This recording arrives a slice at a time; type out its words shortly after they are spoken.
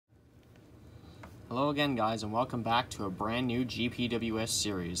Hello again, guys, and welcome back to a brand new GPWS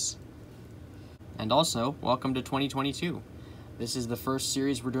series. And also, welcome to 2022. This is the first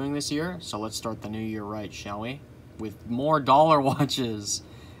series we're doing this year, so let's start the new year right, shall we? With more dollar watches.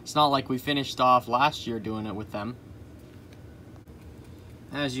 It's not like we finished off last year doing it with them.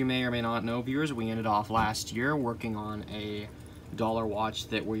 As you may or may not know, viewers, we ended off last year working on a dollar watch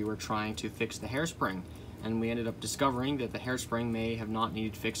that we were trying to fix the hairspring. And we ended up discovering that the hairspring may have not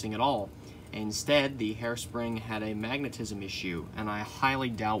needed fixing at all. Instead, the hairspring had a magnetism issue, and I highly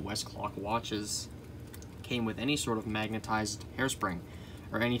doubt Westclox watches came with any sort of magnetized hairspring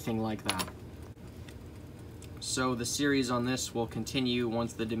or anything like that. So the series on this will continue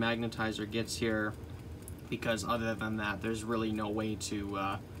once the demagnetizer gets here, because other than that, there's really no way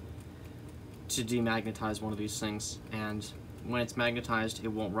to demagnetize one of these things, and when it's magnetized, it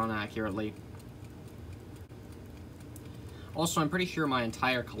won't run accurately. Also, I'm pretty sure my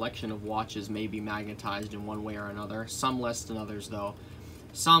entire collection of watches may be magnetized in one way or another, some less than others though.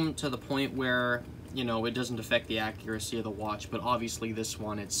 Some to the point where, you know, it doesn't affect the accuracy of the watch, but obviously this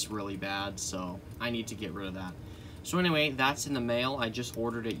one, it's really bad, so I need to get rid of that. So anyway, that's in the mail. I just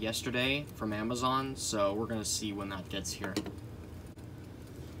ordered it yesterday from Amazon, so we're gonna see when that gets here.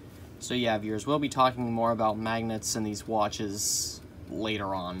 So yeah, viewers, we'll be talking more about magnets and these watches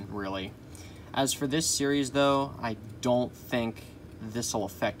later on, really. As for this series, though, I don't think this will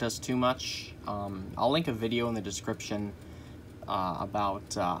affect us too much. I'll link a video in the description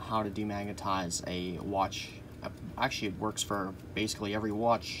about how to demagnetize a watch. Actually, it works for basically every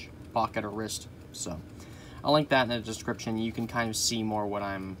watch, pocket, or wrist. So I'll link that in the description. You can kind of see more what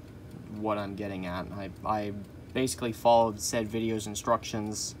I'm getting at. I basically followed said video's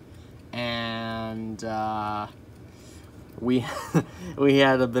instructions, and we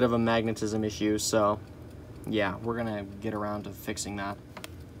had a bit of a magnetism issue, so yeah, we're gonna get around to fixing that.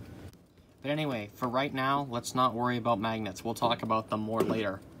 But anyway, for right now, let's not worry about magnets. We'll talk about them more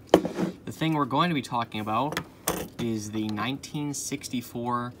later. The thing we're going to be talking about is the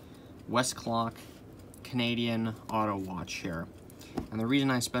 1964 Westclox Canadian auto watch here. And the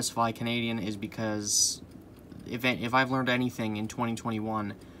reason I specify Canadian is because if I've learned anything in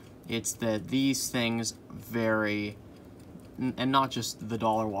 2021, it's that these things vary. And not just the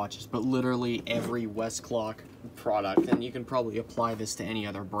dollar watches, but literally every Westclox product, and you can probably apply this to any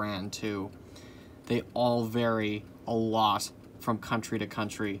other brand too. They all vary a lot from country to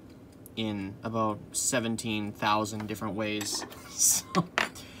country in about 17,000 different ways.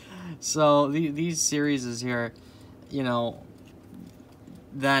 So these series is here, you know,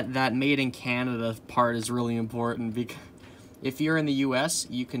 that made in Canada part is really important, because if you're in the US,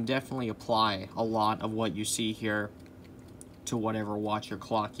 you can definitely apply a lot of what you see here to whatever watch or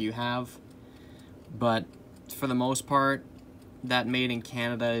clock you have, but for the most part, that made in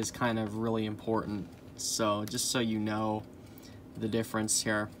Canada is kind of really important. So just so you know the difference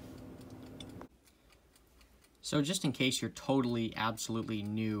here. So just in case you're totally, absolutely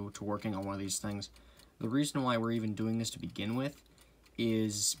new to working on one of these things, the reason why we're even doing this to begin with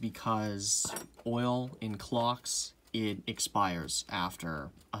is because oil in clocks, it expires after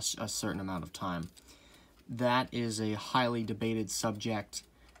a certain amount of time. That is a highly debated subject,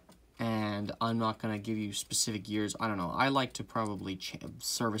 and I'm not going to give you specific years. I don't know. I like to probably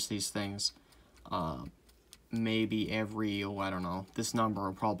service these things maybe every, I don't know. This number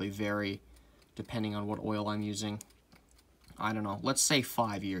will probably vary depending on what oil I'm using. I don't know. Let's say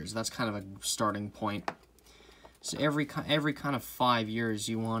 5 years. That's kind of a starting point. So every kind of 5 years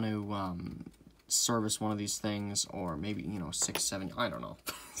you want to service one of these things, or maybe, you know, 6, 7, I don't know.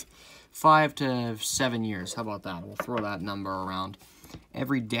 5 to 7 years, how about that? We'll throw that number around.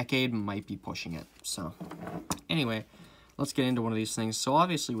 Every decade might be pushing it. So anyway, let's get into one of these things. So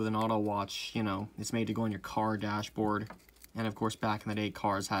obviously with an auto watch, you know, it's made to go on your car dashboard, and of course back in the day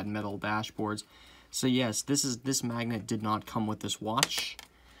cars had metal dashboards. So yes, this magnet did not come with this watch,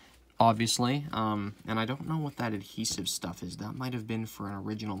 obviously, and I don't know what that adhesive stuff is. That might have been for an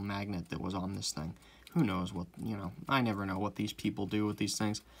original magnet that was on this thing. Who knows what, you know, I never know what these people do with these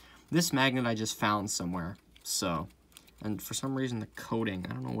things. This magnet I just found somewhere, so, and for some reason the coating,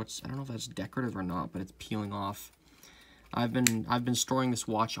 I don't know if that's decorative or not, but it's peeling off. I've been storing this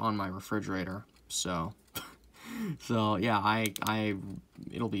watch on my refrigerator, so, so yeah,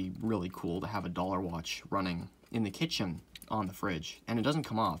 it'll be really cool to have a dollar watch running in the kitchen on the fridge, and it doesn't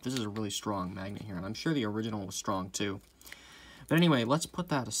come off. This is a really strong magnet here, and I'm sure the original was strong too. But anyway, let's put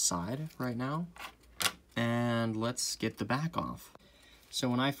that aside right now, and let's get the back off. So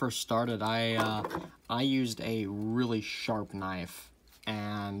when I first started, I used a really sharp knife,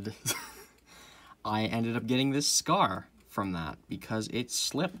 and I ended up getting this scar from that because it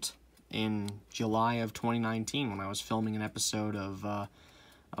slipped in July of 2019 when I was filming an episode of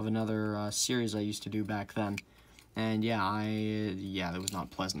another series I used to do back then. And yeah, that was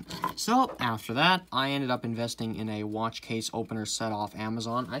not pleasant. So after that, I ended up investing in a watch case opener set off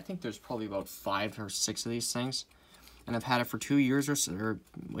Amazon. I think there's probably about 5 or 6 of these things. And I've had it for 2 years or so, or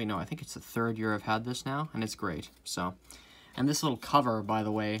wait, no, I think it's the 3rd year I've had this now, and it's great. So, and this little cover, by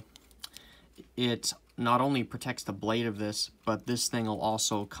the way, it not only protects the blade of this, but this thing will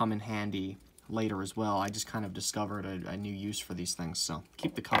also come in handy later as well. I just kind of discovered a new use for these things, so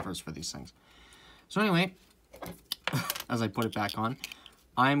keep the covers for these things. So anyway, as I put it back on,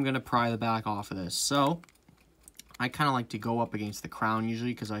 I'm going to pry the back off of this. So, I kind of like to go up against the crown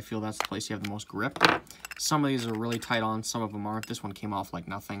usually because I feel that's the place you have the most grip. Some of these are really tight on, some of them aren't. This one came off like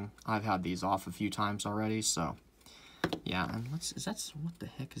nothing. I've had these off a few times already, so yeah. And what the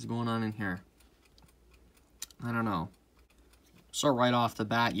heck is going on in here? I don't know. So right off the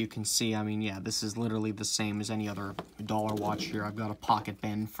bat, you can see, I mean, yeah, this is literally the same as any other dollar watch here. I've got a pocket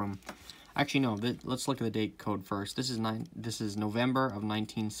bend from, actually no, let's look at the date code first. This is November of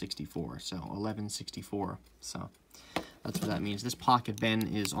 1964, so 1164. So that's what that means. This pocket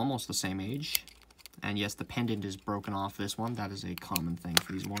bend is almost the same age. And yes, the pendant is broken off this one. That is a common thing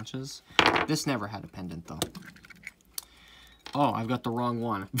for these watches. This never had a pendant, though. Oh, I've got the wrong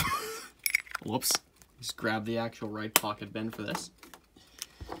one. Whoops. Just grab the actual right pocket bend for this.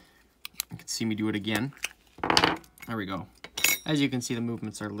 You can see me do it again. There we go. As you can see, the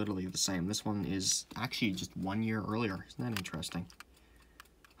movements are literally the same. This one is actually just 1 year earlier. Isn't that interesting?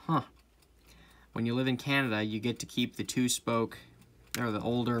 Huh. When you live in Canada, you get to keep the 2-spoke, or the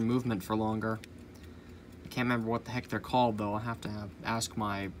older movement for longer. I can't remember what the heck they're called, though. I'll have to ask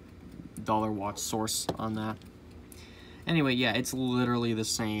my dollar watch source on that. Anyway, yeah, it's literally the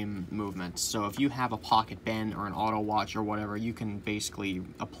same movement. So if you have a pocket bend or an auto watch or whatever, you can basically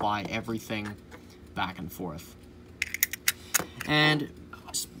apply everything back and forth. And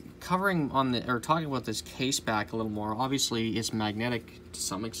talking about this case back a little more, obviously it's magnetic to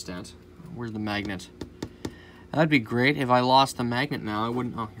some extent. Where's the magnet? That'd be great. If I lost the magnet now, I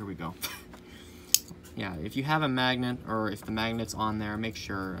wouldn't... Oh, here we go. Yeah, if you have a magnet, or if the magnet's on there, make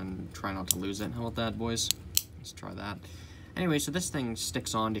sure and try not to lose it. How about that, boys? Let's try that. Anyway, so this thing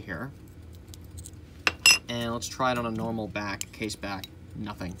sticks onto here. And let's try it on a normal back, case back.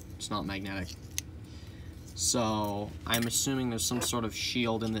 Nothing. It's not magnetic. So, I'm assuming there's some sort of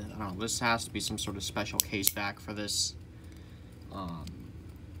shield in the... I don't know, this has to be some sort of special case back for this.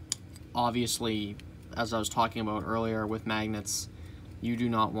 Obviously, as I was talking about earlier with magnets, you do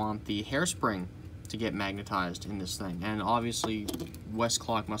not want the hairspring to get magnetized in this thing. And obviously,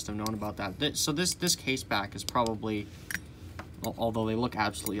 Westclox must have known about that. So this case back is probably, although they look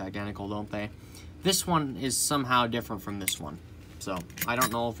absolutely identical, don't they? This one is somehow different from this one. So I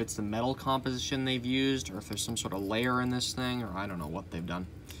don't know if it's the metal composition they've used, or if there's some sort of layer in this thing, or I don't know what they've done.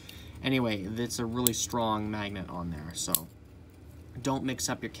 Anyway, it's a really strong magnet on there, so don't mix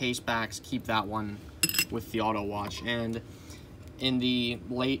up your case backs. Keep that one with the auto watch. And in the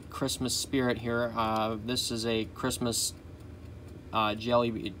late Christmas spirit here, this is a Christmas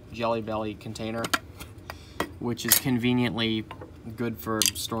Jelly Belly container, which is conveniently good for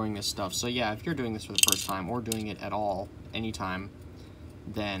storing this stuff. So yeah, if you're doing this for the first time, or doing it at all, anytime,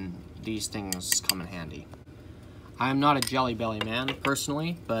 then these things come in handy. I'm not a Jelly Belly man,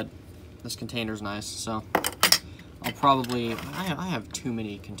 personally, but this container's nice, so I'll probably... I have too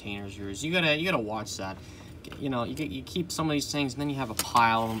many containers yours. You gotta watch that. You know, you keep some of these things, and then you have a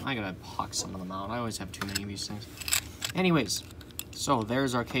pile of them. I gotta huck some of them out. I always have too many of these things. Anyways, so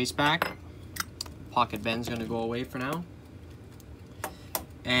there's our case back. Pocket bend's gonna go away for now.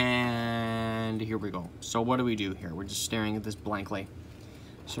 And here we go. So what do we do here? We're just staring at this blankly.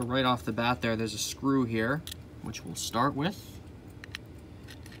 So right off the bat there's a screw here, which we'll start with.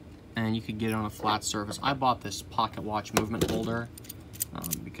 And you could get it on a flat surface. I bought this pocket watch movement holder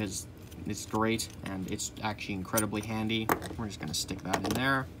because it's great and it's actually incredibly handy. We're just gonna stick that in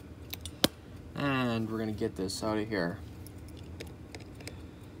there. And we're gonna get this out of here.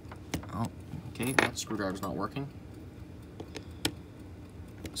 Oh, okay, that screwdriver's not working.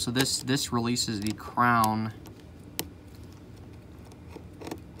 So this releases the crown.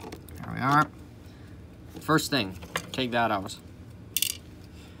 There we are. First thing, take that out.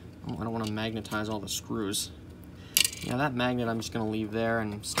 Oh, I don't want to magnetize all the screws. Yeah, that magnet I'm just going to leave there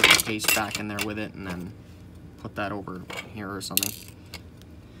and stick the case back in there with it, and then put that over here or something.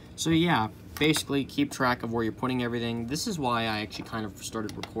 So yeah, basically keep track of where you're putting everything. This is why I actually kind of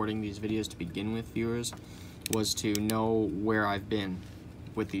started recording these videos to begin with, viewers, was to know where I've been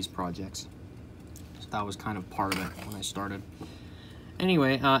with these projects. So that was kind of part of it when I started.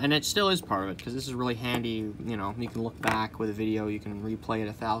 Anyway, and it still is part of it, because this is really handy. You know, you can look back with a video, you can replay it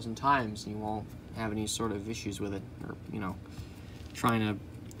 1,000 times, and you won't have any sort of issues with it, or, you know, trying to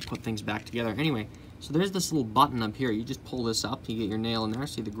put things back together. Anyway, so there's this little button up here. You just pull this up, you get your nail in there,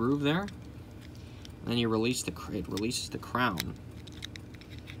 see the groove there? And then you release it releases the crown.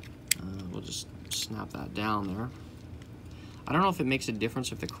 We'll just snap that down there. I don't know if it makes a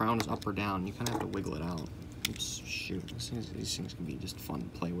difference if the crown is up or down. You kind of have to wiggle it out. Oops, shoot. These things can be just fun to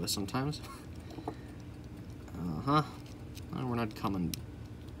play with sometimes. Oh, we're not coming.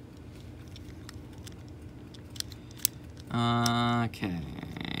 Okay.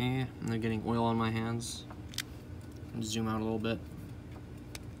 I'm getting oil on my hands. Zoom out a little bit.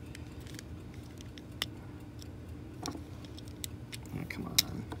 Oh, come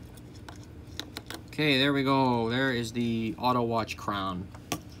on. Okay, there we go. There is the auto watch crown.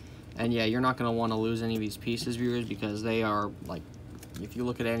 And yeah, you're not going to want to lose any of these pieces, viewers, because they are, like, if you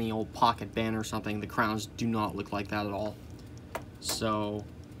look at any old pocket band or something, the crowns do not look like that at all. So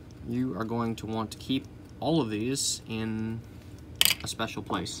you are going to want to keep all of these in a special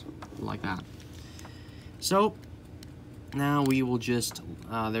place, like that. So now we will just,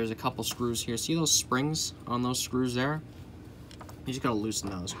 there's a couple screws here. See those springs on those screws there? You just got to loosen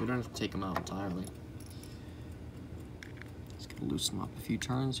those. We don't have to take them out entirely. Loosen them up a few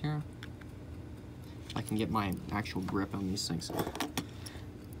turns here. I can get my actual grip on these things.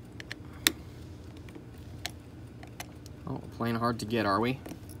 Oh, playing hard to get, are we?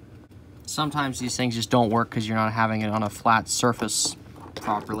 Sometimes these things just don't work because you're not having it on a flat surface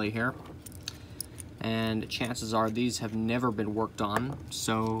properly here. And chances are these have never been worked on,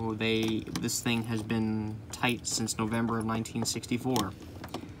 so this thing has been tight since November of 1964.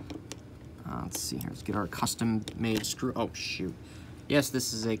 Let's see here. Let's get our custom-made screw. Oh, shoot. Yes,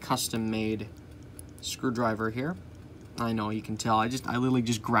 this is a custom-made screwdriver here. I know, you can tell. I literally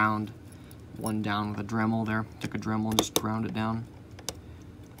just ground one down with a Dremel there. Took a Dremel and just ground it down.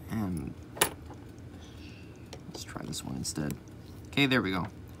 And let's try this one instead. Okay, there we go.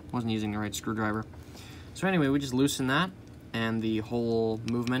 Wasn't using the right screwdriver. So anyway, we just loosen that, and the whole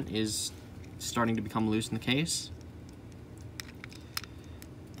movement is starting to become loose in the case.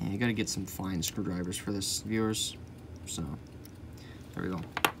 And you gotta get some fine screwdrivers for this, viewers. So, there we go.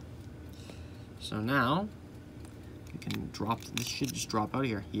 So now, you can drop, this should just drop out of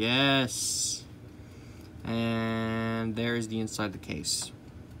here. Yes! And there's the inside of the case.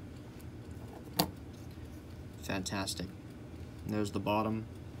 Fantastic. And there's the bottom.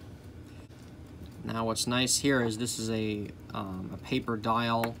 Now what's nice here is this is a paper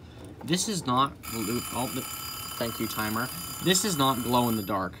dial. This is not, oh, thank you, timer. This is not glow in the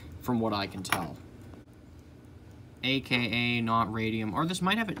dark, from what I can tell. AKA not radium, or this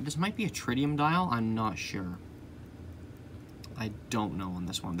might be a tritium dial. I'm not sure. I don't know on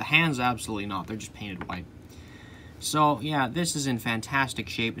this one. The hands absolutely not. They're just painted white. So yeah, this is in fantastic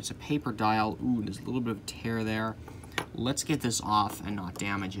shape. It's a paper dial. Ooh, there's a little bit of tear there. Let's get this off and not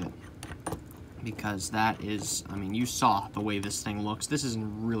damage it, because that is, I mean, you saw the way this thing looks. This is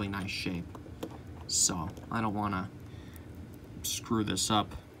in really nice shape. So I don't want to screw this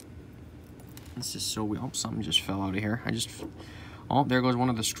up. This is so weird. Oh, something just fell out of here. Oh, there goes one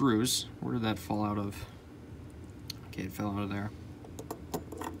of the screws. Where did that fall out of? Okay, it fell out of there.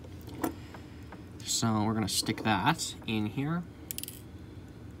 So we're gonna stick that in here.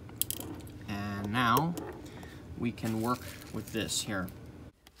 And now we can work with this here.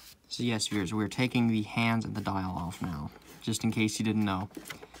 So yes, viewers, we're taking the hands and the dial off now, just in case you didn't know.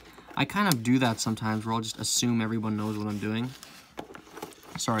 I kind of do that sometimes where I'll just assume everyone knows what I'm doing.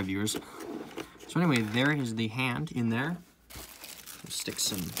 Sorry, viewers. So anyway, there is the hand in there. We'll stick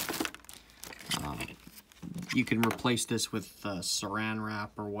some, you can replace this with saran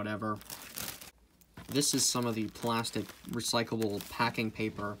wrap or whatever. This is some of the plastic recyclable packing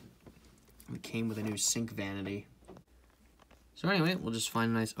paper that came with a new sink vanity. So anyway, we'll just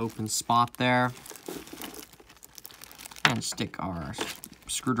find a nice open spot there and stick our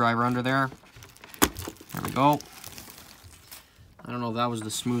screwdriver under there. There we go. I don't know if that was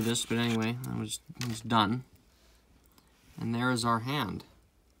the smoothest, but anyway, that was done. And there is our hand.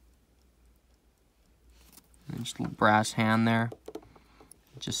 And just a little brass hand there.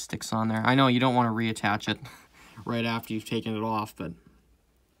 It just sticks on there. I know you don't want to reattach it right after you've taken it off, but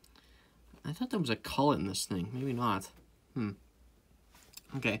I thought there was a cullet in this thing. Maybe not.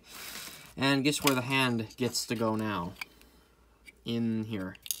 Okay. And guess where the hand gets to go now? In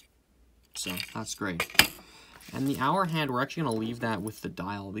here. So that's great. And the hour hand, we're actually going to leave that with the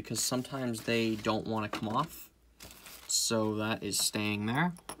dial because sometimes they don't want to come off. So that is staying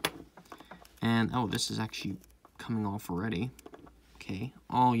there. And oh, this is actually coming off already. Okay.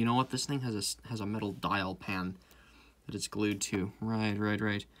 Oh, you know what? This thing has a metal dial pan that it's glued to.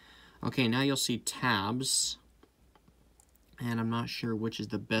 Right. Okay, now you'll see tabs. And I'm not sure which is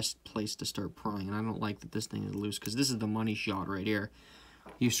the best place to start prying. And I don't like that this thing is loose, because this is the money shot right here.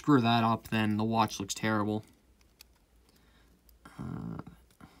 You screw that up, then the watch looks terrible.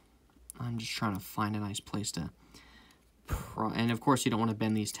 I'm just trying to find a nice place to pry. And of course you don't want to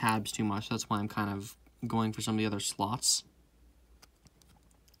bend these tabs too much. That's why I'm kind of going for some of the other slots.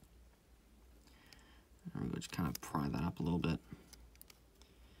 I'm going to just kind of pry that up a little bit.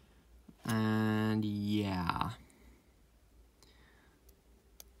 And yeah.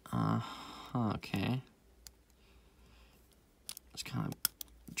 Okay. Just kind of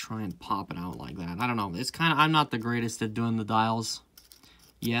try and pop it out like that. I don't know. It's kind of, I'm not the greatest at doing the dials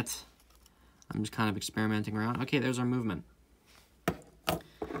yet. I'm just kind of experimenting around. Okay, there's our movement.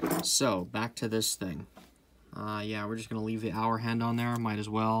 So, back to this thing. Yeah, we're just going to leave the hour hand on there. Might as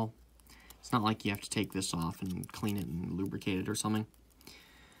well. It's not like you have to take this off and clean it and lubricate it or something.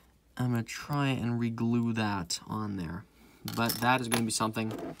 I'm going to try and re-glue that on there. But that is going to be something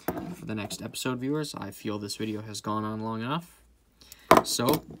for the next episode, viewers. I feel this video has gone on long enough.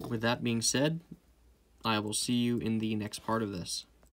 So, with that being said, I will see you in the next part of this.